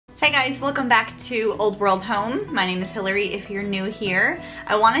Hey guys, welcome back to Old World Home. My name is Hillary if you're new here.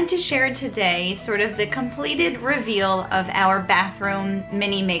 I wanted to share today sort of the completed reveal of our bathroom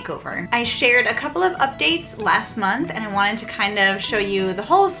mini makeover. I shared a couple of updates last month and I wanted to kind of show you the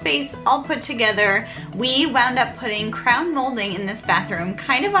whole space all put together. We wound up putting crown molding in this bathroom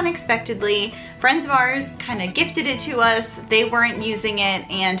kind of unexpectedly. Friends of ours kind of gifted it to us. They weren't using it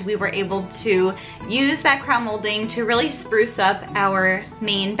and we were able to use that crown molding to really spruce up our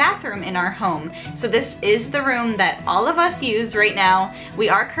main bathroom in our home. So this is the room that all of us use right now. We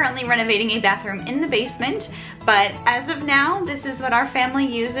are currently renovating a bathroom in the basement, but as of now, this is what our family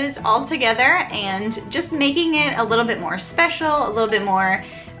uses all together, and just making it a little bit more special, a little bit more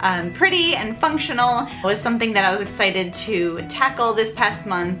pretty and functional was something that I was excited to tackle this past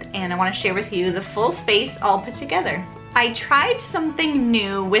month, and I want to share with you the full space all put together. I tried something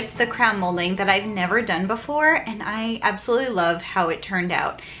new with the crown molding that I've never done before, and I absolutely love how it turned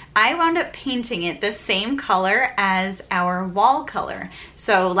out. I wound up painting it the same color as our wall color.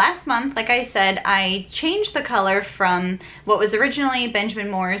 So last month, like I said, I changed the color from what was originally Benjamin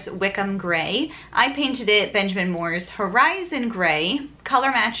Moore's Wickham Gray. I painted it Benjamin Moore's Horizon Gray,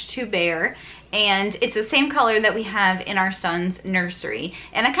 color matched to Behr, and it's the same color that we have in our son's nursery.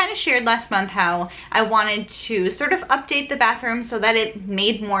 And I kind of shared last month how I wanted to sort of update the bathroom so that it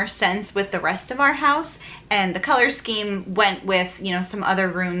made more sense with the rest of our house, and the color scheme went with, you know, some other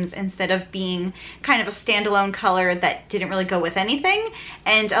rooms instead of being kind of a standalone color that didn't really go with anything.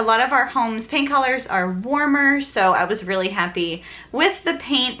 And a lot of our home's paint colors are warmer, so I was really happy with the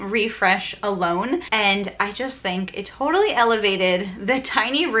paint refresh alone. And I just think it totally elevated the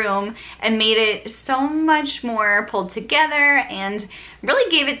tiny room and made it so much more pulled together and really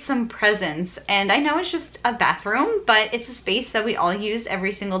gave it some presence. And I know it's just a bathroom, but it's a space that we all use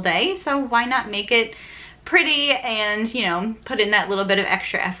every single day, so why not make it pretty and, you know, put in that little bit of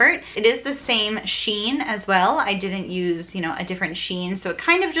extra effort. It is the same sheen as well. I didn't use, you know, a different sheen, so it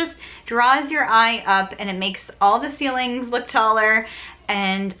kind of just draws your eye up and it makes all the ceilings look taller.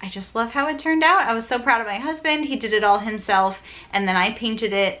 And I just love how it turned out. I was so proud of my husband. He did it all himself, and then I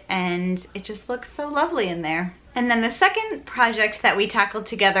painted it, and it just looks so lovely in there. And then the second project that we tackled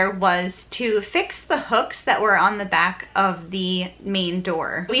together was to fix the hooks that were on the back of the main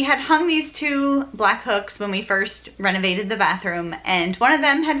door. We had hung these two black hooks when we first renovated the bathroom, and one of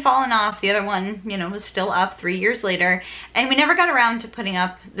them had fallen off. The other one, you know, was still up 3 years later, and we never got around to putting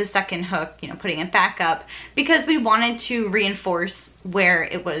up the second hook, you know, putting it back up, because we wanted to reinforce where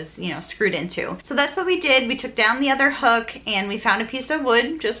it was, you know, screwed into. So that's what we did. We took down the other hook and we found a piece of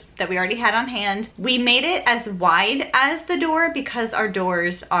wood just that we already had on hand. We made it as wide as the door because our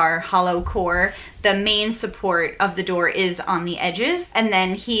doors are hollow core. The main support of the door is on the edges, and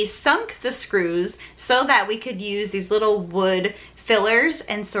then he sunk the screws so that we could use these little wood fillers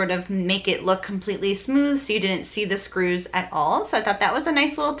and sort of make it look completely smooth so you didn't see the screws at all. So I thought that was a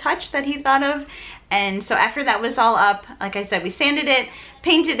nice little touch that he thought of. And so after that was all up, like I said, we sanded it,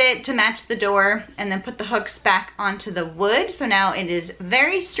 painted it to match the door, and then put the hooks back onto the wood. So now it is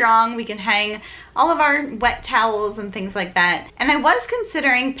very strong. We can hang all of our wet towels and things like that. And I was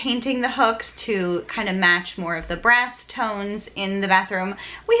considering painting the hooks to kind of match more of the brass tones in the bathroom.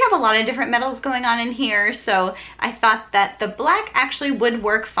 We have a lot of different metals going on in here, so I thought that the black actually would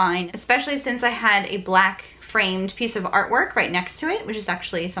work fine, especially since I had a black framed piece of artwork right next to it, which is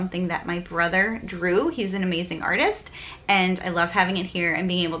actually something that my brother drew. He's an amazing artist, and I love having it here and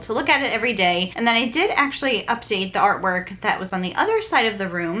being able to look at it every day. And then I did actually update the artwork that was on the other side of the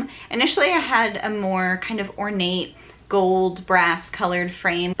room. Initially I had a more kind of ornate gold brass colored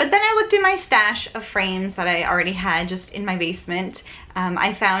frame, but then I looked in my stash of frames that I already had just in my basement.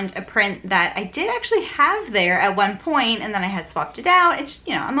 I found a print that I did actually have there at one point, and then I had swapped it out. It's,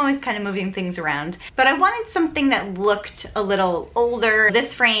 you know, I'm always kind of moving things around, but I wanted something that looked a little older.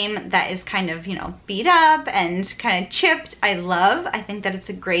 This frame that is kind of, you know, beat up and kind of chipped, I love. I think that it's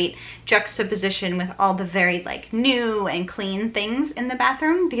a great juxtaposition with all the very like new and clean things in the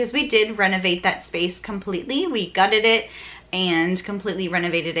bathroom, because we did renovate that space completely. We gutted it and completely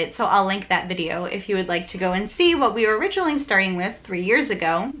renovated it. So I'll link that video if you would like to go and see what we were originally starting with 3 years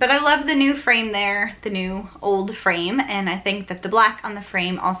ago. But I love the new frame there, the new old frame, and I think that the black on the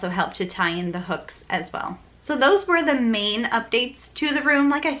frame also helped to tie in the hooks as well. So those were the main updates to the room.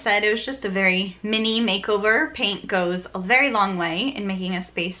 Like I said, it was just a very mini makeover. Paint goes a very long way in making a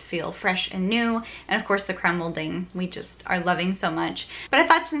space feel fresh and new. And of course the crown molding, we just are loving so much. But I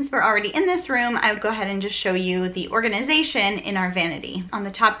thought since we're already in this room, I would go ahead and just show you the organization in our vanity. On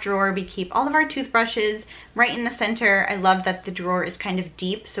the top drawer, we keep all of our toothbrushes right in the center. I love that the drawer is kind of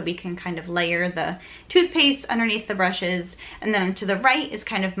deep so we can kind of layer the toothpaste underneath the brushes. And then to the right is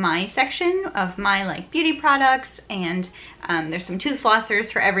kind of my section of my like beauty products, and there's some tooth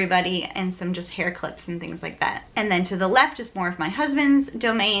flossers for everybody and some just hair clips and things like that. And then to the left is more of my husband's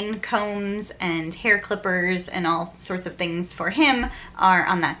domain. Combs and hair clippers and all sorts of things for him are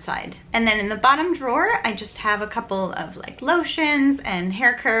on that side. And then in the bottom drawer, I just have a couple of like lotions and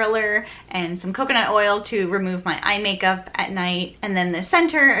hair curler and some coconut oil to remove my eye makeup at night. And then the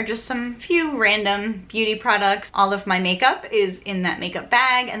center are just some few random beauty products. All of my makeup is in that makeup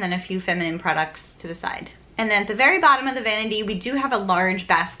bag, and then a few feminine products to the side. And then at the very bottom of the vanity, we do have a large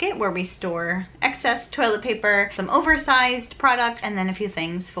basket where we store excess toilet paper, some oversized products, and then a few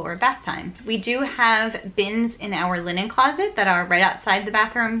things for bath time. We do have bins in our linen closet that are right outside the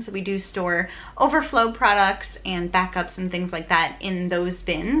bathroom, so we do store overflow products and backups and things like that in those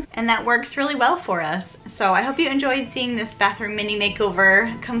bins, and that works really well for us. So I hope you enjoyed seeing this bathroom mini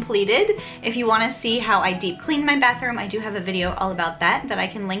makeover completed. If you want to see how I deep clean my bathroom, I do have a video all about that I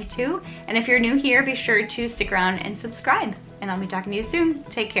can link to. And if you're new here, be sure to stick around and subscribe. And I'll be talking to you soon.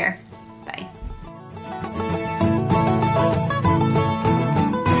 Take care. Bye.